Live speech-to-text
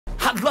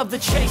I love the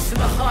chase and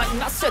the hunt,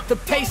 and I set the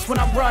pace when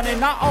I'm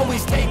running. I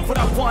always take what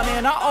I want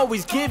and I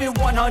always give it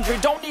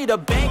 100. Don't need a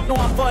bank, no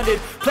I'm funded.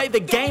 Play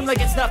the game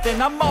like it's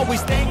nothing. I'm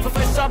always thankful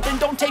for something.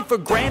 Don't take for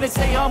granted,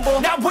 stay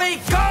humble. Now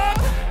wake up,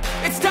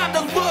 it's time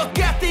to look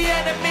at the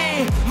enemy.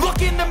 Look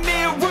in the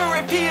mirror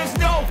if he is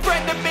no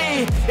friend to me.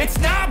 It's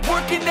not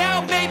working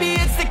out, maybe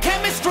it's the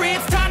chemistry.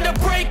 It's time to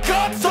break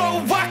up so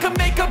I can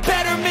make a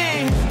better me.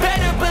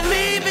 Better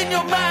believe in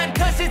your mind,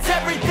 cause it's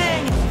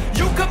everything.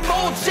 You can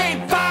mold,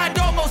 shape, find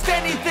almost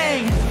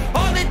anything.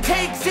 All it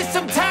takes is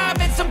some time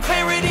and some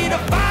clarity to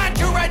find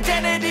your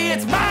identity.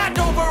 It's mind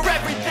over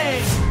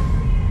everything.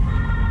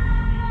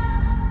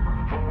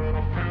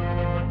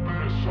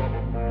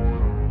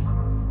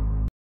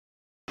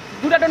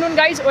 Good afternoon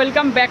guys,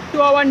 welcome back to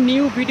our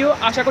new video.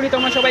 আশা করি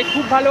তোমরা সবাই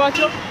খুব ভালো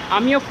আছো,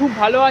 আমিও খুব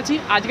ভালো আছি।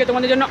 আজকে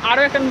তোমাদের জন্য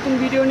আরও একটা নতুন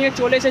ভিডিও নিয়ে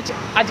চলে এসেছি।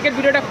 আজকের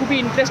ভিডিওটা খুবই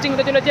ইন্টারেস্টিং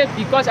হতে চলেছে,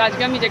 বিকজ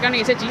আজকে আমি যেখানে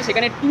এসেছি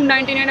সেখানে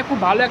 299 খুব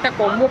ভালো একটা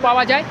কম্বো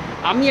পাওয়া যায়।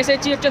 আমি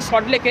এসেছি হচ্ছে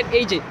সল্টলেকের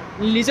এই যে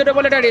লিজোটো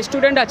বলে একটা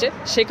রেস্টুরেন্ট আছে,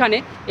 সেখানে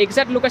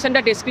এক্স্যাক্ট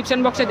লোকেশনটা ডেসক্রিপশন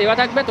বক্সে দেওয়া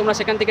থাকবে, তোমরা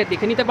সেখান থেকে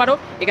দেখে নিতে পারো।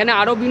 এখানে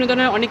আরও বিভিন্ন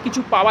ধরনের অনেক কিছু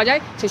পাওয়া যায়,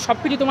 সেই সব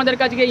কিছু তোমাদের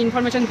কাছে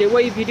ইনফরমেশন দেবো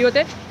এই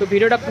ভিডিওতে, তো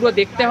ভিডিওটা পুরো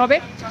দেখতে হবে।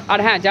 আর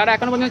হ্যাঁ, যারা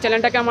এখনও পর্যন্ত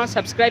চ্যানেলটাকে আমার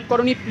সাবস্ক্রাইব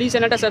করোনি, প্লিজ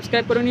চ্যানেলটা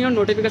সাবস্ক্রাইব করে নিও,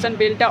 নোটিফিকেশান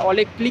বেলটা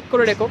অলে ক্লিক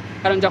করে রেখো,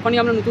 কারণ যখনই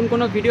আমরা নতুন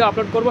কোনো ভিডিও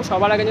আপলোড করবো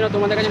সবার আগে যেন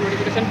তোমাদের কাছে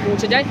নোটিফিকেশান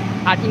পৌঁছে যায়।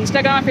 আর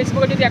ইনস্টাগ্রাম আর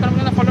ফেসবুকে যদি এখনও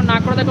পর্যন্ত ফলো না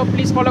করে থাকো,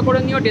 প্লিজ ফলো করে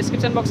নিও,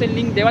 ডেসক্রিপশন বক্সে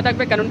লিঙ্ক দেওয়া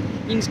থাকবে, কারণ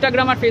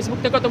ইনস্টাগ্রাম আর ফেসবুক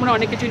থেকেও তোমরা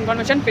অনেক কিছু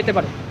ইনফরমেশন পেতে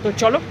পারো। তো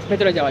চলো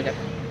ভেতরে যাওয়া যাক।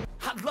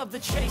 I love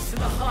the chase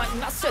and the hunt,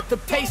 and I set the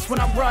pace when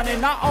I'm running.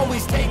 I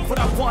always take what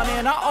I want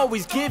and I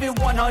always give it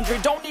 100.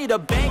 Don't need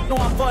a bank, no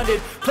I'm funded.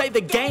 Play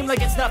the game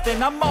like it's nothing.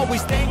 I'm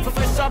always thankful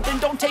for something.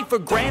 Don't take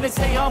for granted,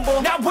 stay humble.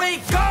 Now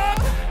wake up,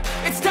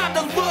 it's time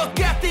to look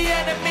at the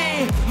enemy.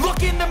 Look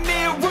in the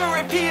mirror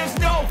if he is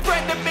no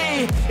friend to me.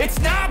 It's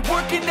not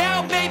working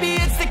out, maybe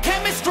it's the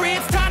chemistry.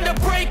 It's time to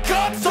break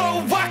up so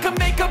I can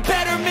make a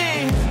better me.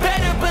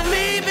 Better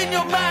believe in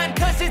your mind,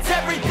 cause it's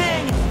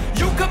everything.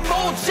 You can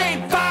mold,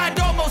 shape, find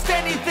almost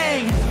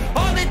anything.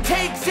 All it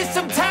takes is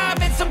some time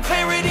and some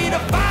clarity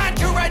to find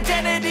your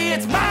identity.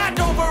 It's mind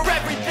over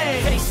everything.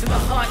 Facing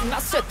the hunt, and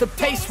I set the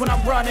pace when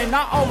I'm running.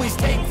 I always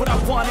take what I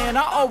want and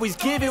I always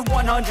give it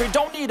 100.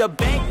 Don't need a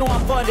bank, no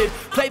I'm funded.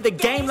 Play the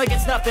game like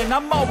it's nothing.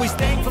 I'm always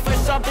thankful for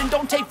something.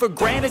 Don't take for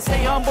granted,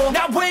 stay humble.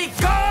 Now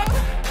wake up,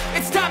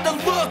 it's time to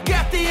look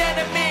at the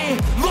enemy.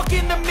 Look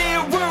in the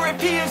mirror if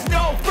he is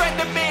no friend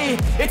to me.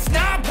 It's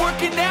not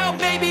working out,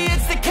 maybe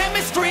it's the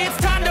chemistry. It's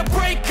time to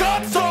break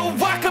up so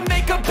I can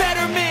make a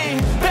better me.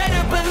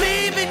 Better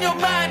believe in your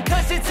mind,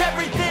 cause it's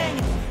everything.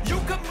 You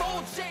can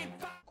mold, shape.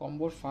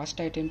 কম্বোর first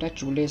আইটেমটা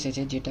চলে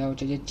এসেছে, যেটা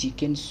হচ্ছে যে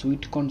chicken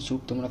sweet corn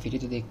soup. তোমরা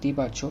ভিডিওতে দেখতেই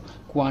পাচ্ছ,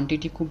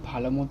 কোয়ান্টিটি খুব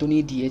ভালো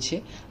মতনই দিয়েছে,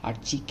 আর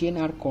চিকেন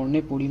আর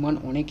কর্নের পরিমাণ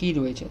অনেকই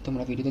রয়েছে,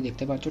 তোমরা ভিডিওতে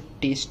দেখতে পাচ্ছ।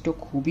 টেস্টও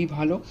খুবই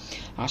ভালো,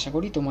 আশা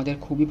করি তোমাদের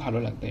খুবই ভালো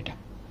লাগবে এটা।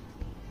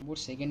 কম্বোর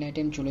সেকেন্ড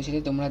আইটেম চলে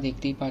এসেছে, তোমরা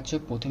দেখতেই পাচ্ছ।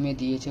 প্রথমে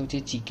দিয়েছে হচ্ছে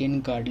চিকেন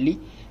গার্লি,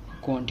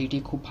 কোয়ান্টিটি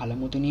খুব ভালো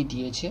মতনই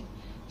দিয়েছে।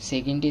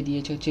 সেকেন্ডে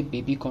দিয়েছে হচ্ছে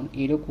বেবিকর্ন,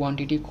 এরও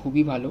কোয়ান্টিটি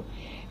খুবই ভালো।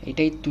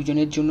 এটাই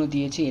দুজনের জন্য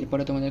দিয়েছে,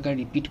 এরপরে তোমাদেরকে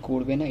রিপিট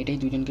করবে না, এটাই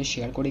দুজনকে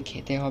শেয়ার করে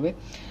খেতে হবে।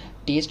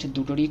 টেস্ট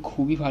দুটোরই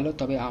খুবই ভালো,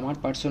 তবে আমার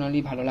পার্সোনালি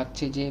ভালো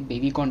লাগছে যে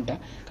বেবিকর্নটা,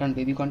 কারণ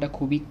বেবিকর্নটা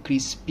খুবই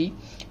ক্রিস্পি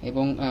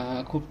এবং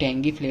খুব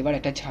ট্যাঙ্গি ফ্লেভার,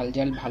 একটা ঝাল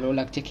ঝাল ভালো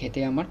লাগছে খেতে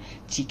আমার।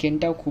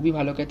 চিকেনটাও খুবই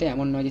ভালো খেতে,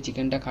 এমন নয় যে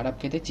চিকেনটা খারাপ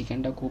খেতে,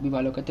 চিকেনটাও খুবই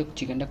ভালো খেতে,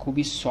 চিকেনটা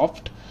খুবই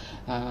সফট।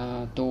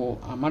 তো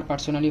আমার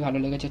পার্সোনালি ভালো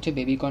লেগেছে হচ্ছে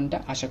বেবিকর্নটা,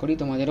 আশা করি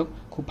তোমাদেরও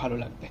খুব ভালো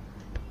লাগবে।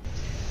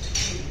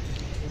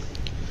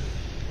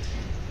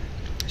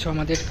 সো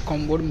আমাদের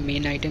কম্বোর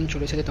মেন আইটেম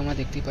চলে এসেছে, তোমরা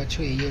দেখতেই পাচ্ছ।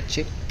 এই হচ্ছে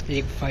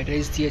এগ ফ্রাইড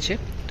রাইস দিয়েছে,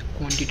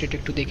 কোয়ান্টিটিটা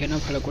একটু দেখে নাও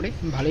ভালো করে,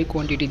 ভালোই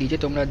কোয়ান্টিটি দিয়েছে,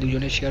 তোমরা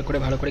দুজনে শেয়ার করে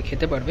ভালো করে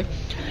খেতে পারবে।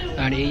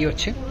 আর এই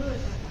হচ্ছে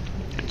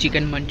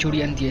চিকেন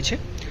মাঞ্চুরিয়ান দিয়েছে,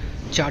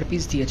 4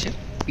 পিস দিয়েছে।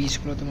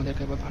 পিসগুলো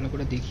তোমাদেরকে আবার ভালো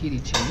করে দেখিয়ে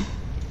দিচ্ছি আমি।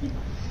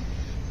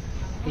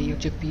 এই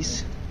হচ্ছে পিস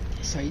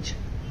সাইজ,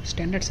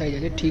 স্ট্যান্ডার্ড সাইজ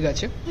আছে, ঠিক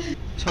আছে।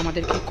 সো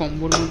আমাদেরকে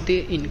কম্বোর মধ্যে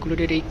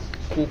ইনক্লুডেড এই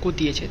কোকও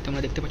দিয়েছে,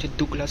 তোমরা দেখতে পাচ্ছ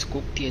 2 গ্লাস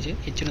কোক দিয়েছে,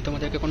 এর জন্য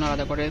তোমাদেরকে কোনো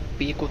আলাদা করে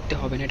পে করতে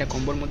হবে না, এটা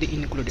কম্বোর মধ্যে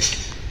included.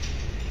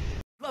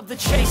 Love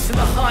the chase and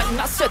the hunt, and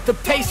I set the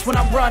pace when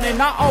I'm running.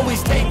 I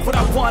always take what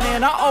I want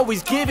and I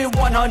always give it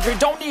 100.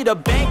 Don't need a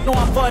bank, no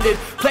I'm funded.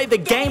 Play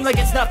the game like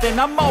it's nothing.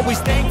 I'm always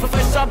thankful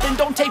for something.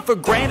 Don't take for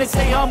granted,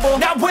 stay humble.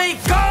 Now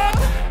wake up,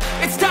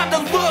 it's time to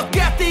look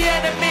at the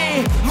enemy.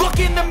 Look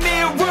in the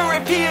mirror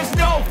if he is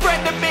no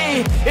friend to me.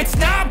 It's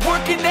not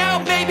working out,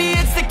 maybe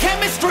it's the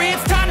chemistry.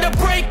 It's time to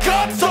break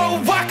up so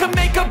I can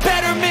make a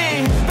better me.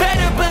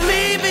 Better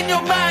believe in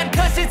your mind,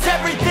 cause it's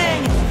everything.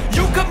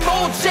 You can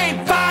mold, shape,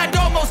 find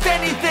almost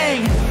anything.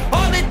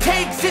 All it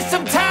takes is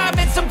some time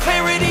and some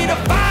clarity to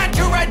find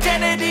your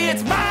identity.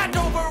 It's mind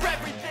over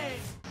everything.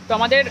 তো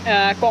আমাদের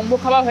combo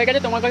খাওয়া হয়ে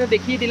গেছে, তোমার কাছে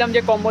দেখিয়ে দিলাম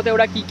যে কম্বোতে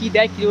ওরা কী কী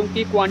দেয়, কীরকম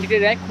কী কোয়ান্টিটি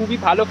দেয়, খুবই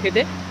ভালো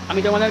খেতে।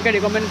 আমি তোমাদেরকে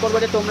রেকমেন্ড করবো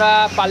যে তোমরা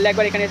পারলে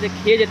একবার এখানে এসে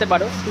খেয়ে যেতে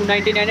পারো।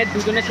 299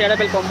 দুজনের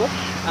শেয়ারেবল কম্বো,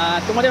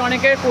 তোমাদের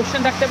অনেকের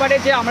কোশ্চেন থাকতে পারে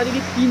যে আমরা যদি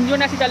 3 জন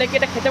আসি তাহলে কি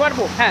এটা খেতে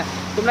পারবো? হ্যাঁ,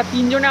 তোমরা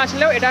 3 জনে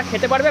আসলেও এটা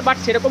খেতে পারবে, বাট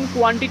সেরকম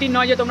কোয়ান্টিটি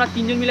নয় যে তোমরা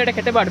 3 জন মিলে এটা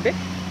খেতে পারবে।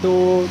 তো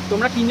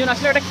তোমরা 3 জন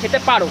আসলে এটা খেতে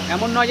পারো,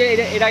 এমন নয় যে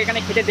এরা এখানে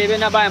খেতে দেবে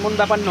না বা এমন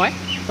ব্যাপার নয়,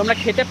 তোমরা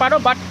খেতে পারো,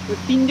 বাট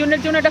 3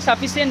 জনের জন্য এটা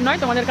সাফিসিয়েন্ট নয়,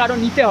 তোমাদেরকে আরও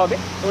নিতে হবে।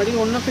 তোমরা যদি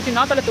অন্য কিছু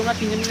নাও তাহলে তোমরা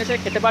 3 জন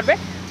মিলে খেতে পারবে।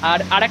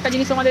 আর একটা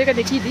জিনিস তোমাদেরকে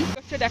দেখিয়ে দিই,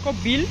 হচ্ছে দেখো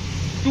বিল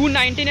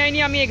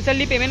 299ই আমি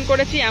এক্স্যাক্টলি পেমেন্ট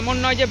করেছি, এমন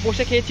নয় যে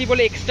বসে খেয়েছি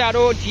বলে এক্সট্রা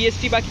আরও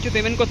জিএসটি বা কিছু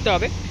পেমেন্ট করতে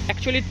হবে।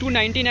 অ্যাকচুয়ালি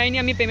 299ই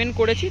আমি পেমেন্ট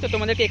করেছি, তো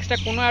তোমাদেরকে এক্সট্রা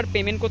কোনো আর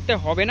পেমেন্ট করতে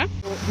হবে না।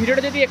 তো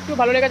ভিডিওটা যদি একটু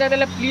ভালো লেগে থাকে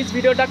তাহলে প্লিজ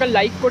ভিডিওটাকে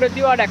লাইক করে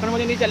দিও, আর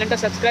এখনও যদি চ্যানেলটা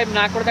সাবস্ক্রাইব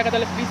না করে থাকে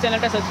তাহলে প্লিজ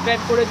চ্যানেলটা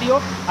সাবস্ক্রাইব করে দিও,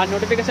 আর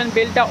নোটিফিকেশান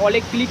বেলটা অলে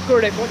ক্লিক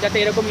করে রেখো যাতে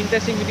এরকম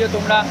ইন্টারেস্টিং ভিডিও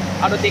তোমরা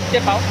আরও দেখতে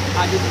পাও।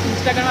 আর যদি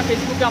ইনস্টাগ্রাম আর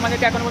ফেসবুকে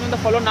আমাদেরকে এখনও পর্যন্ত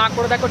ফলো না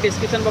করে থাকো,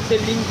 ডিসক্রিপশন বক্সে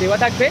লিঙ্ক দেওয়া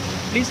থাকবে,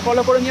 প্লিজ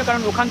ফলো করে নিও,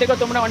 কারণ ওখান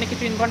থেকেও তোমরা অনেক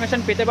কিছু ইনফরমেশন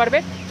পেতে পারবে।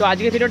 তো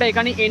আজকের ভিডিওটা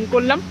এখানেই এন্ড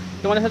করলাম,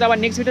 তোমাদের সাথে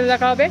আবার নেক্সট ভিডিওতে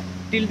দেখা হবে।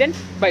 Till then,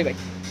 bye bye.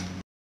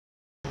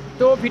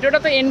 তো ভিডিওটা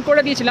তো এন্ড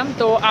করে দিয়েছিলাম,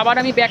 তো আবার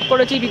আমি ব্যাক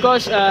করেছি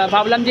বিকজ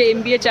ভাবলাম যে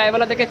MBA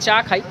চায়ওয়ালা থেকে চা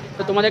খাই,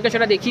 তো তোমাদেরকে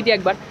সেটা দেখিয়ে দিই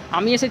একবার।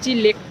 আমি এসেছি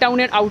লেক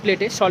টাউনের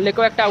আউটলেটে,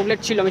 সল্টলেকেও একটা আউটলেট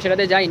ছিল, আমি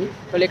সেটাতে যাইনি।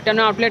 তো লেক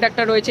টাউনের আউটলেট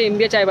একটা রয়েছে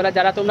MBA চায়ওয়ালা,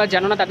 যারা তোমরা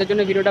জানো না তাদের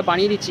জন্য ভিডিওটা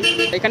বানিয়ে দিচ্ছি।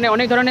 এখানে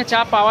অনেক ধরনের চা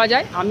পাওয়া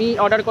যায়, আমি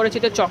অর্ডার করেছি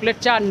তো চকলেট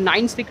চা,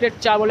 9 সিক্রেট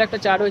চা বলে একটা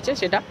চা রয়েছে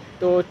সেটা।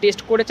 তো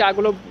টেস্ট করে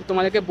চাগুলো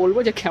তোমাদেরকে বলবো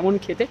যে কেমন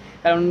খেতে,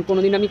 কারণ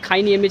কোনোদিন আমি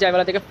খাইনি MBA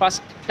চায়ওয়ালা থেকে,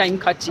 ফার্স্ট টাইম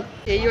খাচ্ছি।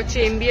 এই হচ্ছে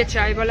MBA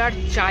চায়ওয়ালার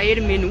চায়ের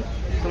মেনু,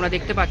 তোমরা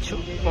দেখতে পাচ্ছ,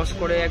 পজ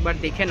করে একবার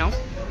দেখে নাও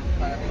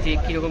যে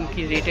কীরকম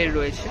কী রেটের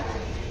রয়েছে।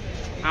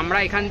 আমরা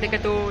এখান থেকে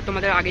তো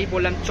তোমাদের আগেই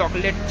বললাম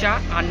চকলেট চা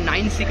আর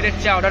 9 সিক্রেট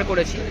চা অর্ডার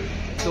করেছি,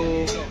 তো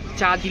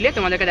চা দিলে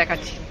তোমাদেরকে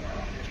দেখাচ্ছি।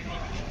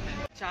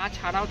 চা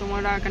ছাড়াও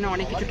তোমরা এখানে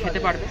অনেক কিছু খেতে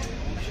পারবে,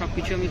 সব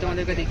কিছু আমি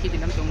তোমাদেরকে দেখিয়ে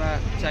দিলাম, তোমরা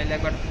চাইলে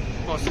একবার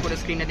পজ করে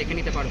স্ক্রিনে দেখে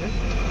নিতে পারবে।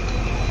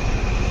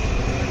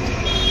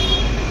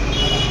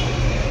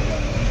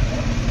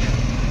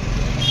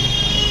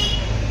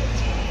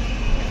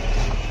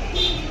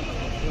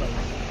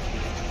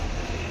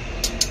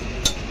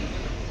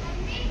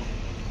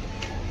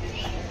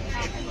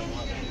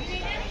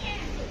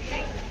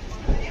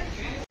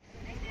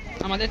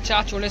 আমাদের চা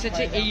চলে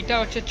এসেছে, এইটা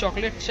হচ্ছে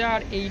চকলেট চা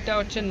আর এইটা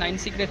হচ্ছে 9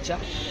 সিক্রেট চা।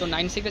 তো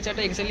 9 সিক্রেট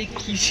চাটা এক্স্যাক্টলি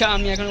কী চা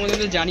আমি এখন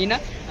পর্যন্ত জানি না,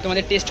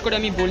 তোমাদের টেস্ট করে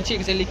আমি বলছি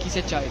এক্স্যাক্টলি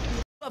কিসের চা এটা।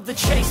 Love the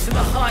chase and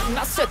the hunt, and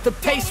I set the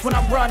pace when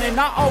I'm running.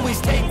 I always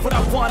take what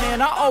I want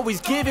and I always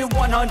give it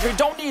 100.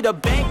 Don't need a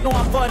bank, no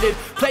I'm funded.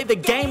 Play the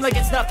game like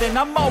it's nothing.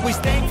 I'm always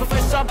thankful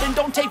for something.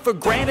 Don't take for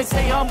granted,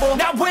 stay humble.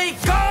 Now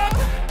wake up,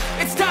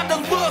 it's time to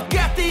look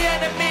at the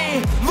enemy.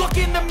 Look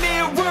in the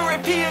mirror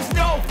if he is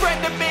no friend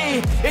to me.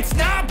 It's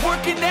not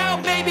working out,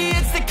 maybe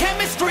it's the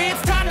chemistry.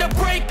 It's time to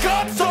break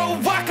up so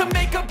I can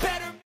make a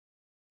better.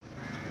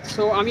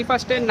 So আমি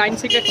ফার্স্টে 9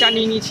 secret চা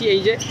নিয়ে নিয়েছি,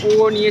 এই যে ও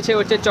নিয়েছে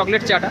হচ্ছে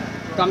chocolate চাটা।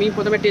 তো আমি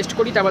প্রথমে টেস্ট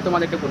করি, তারপর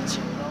তোমাদেরকে বলছি।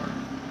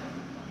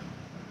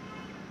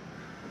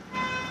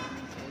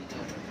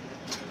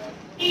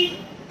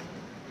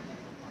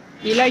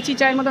 এলাইচি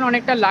চায়ের মতন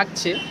অনেকটা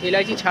লাগছে,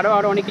 এলাইচি ছাড়াও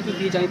আরও অনেক কিছু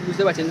দিয়েছে, আমি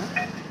বুঝতে পারছি না।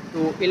 তো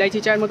এলাইচি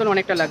চায়ের মতন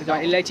অনেকটা লাগছে,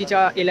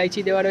 এলাইচি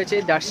দেওয়া রয়েছে,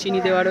 দারচিনি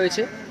দেওয়া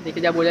রয়েছে, দেখে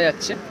যা বোঝা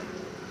যাচ্ছে।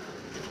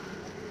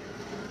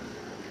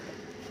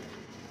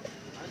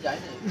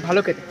 ভালো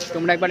খেতে,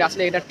 তোমরা একবার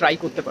আসলে এটা ট্রাই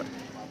করতে পারো।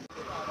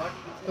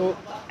 তো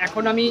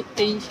এখন আমি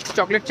এই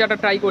চকলেট চাটা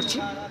ট্রাই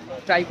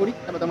করি,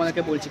 তারপর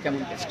তোমাদেরকে বলছি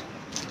কেমন টেস্ট।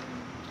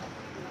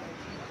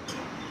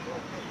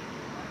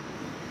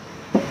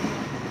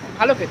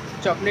 ভালো খেতে,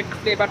 চকলেট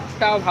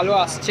ফ্লেভারটাও ভালো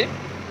আসছে,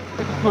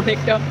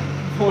 অনেকটা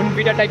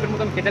বনভিটা টাইপের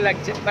মতন খেতে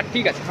লাগছে, বাট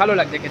ঠিক আছে, ভালো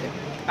লাগছে খেতে।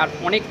 আর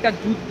অনেকটা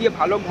দুধ দিয়ে,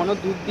 ভালো ঘন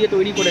দুধ দিয়ে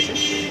তৈরি করেছে,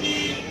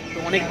 তো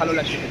অনেক ভালো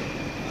লাগছে খেতে।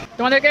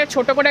 তোমাদেরকে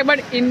ছোটো করে একবার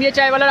MBA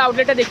চায়ওয়ালার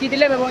আউটলেটটা দেখিয়ে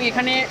দিলাম, এবং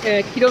এখানে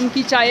কীরকম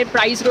কী চায়ের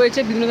প্রাইস রয়েছে,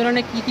 বিভিন্ন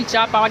ধরনের কী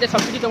চা পাওয়া যায়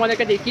সব কিছু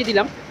তোমাদেরকে দেখিয়ে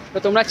দিলাম। তো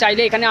তোমরা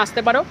চাইলে এখানে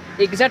আসতে পারো,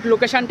 এক্স্যাক্ট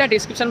লোকেশানটা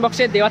ডিসক্রিপশন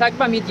বক্সে দেওয়া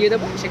থাকবে, আমি দিয়ে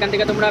দেবো, সেখান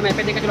থেকে তোমরা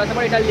ম্যাপে দেখে চলে আসতে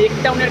পারো। এটা লেক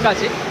টাউনের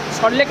কাছে,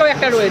 সল্টলেকেও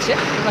একটা রয়েছে,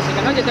 তোমরা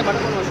সেখানেও যেতে পারো,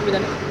 কোনো অসুবিধা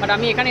নেই। বাট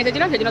আমি এখানে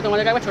এসেছিলাম, সেই জন্য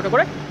তোমাদেরকে একবার ছোটো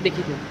করে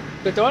দেখিয়ে দিই।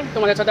 তো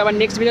তোমাদের সাথে আবার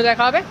নেক্সট ভিডিও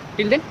দেখা হবে।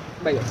 Till then,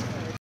 bye bye.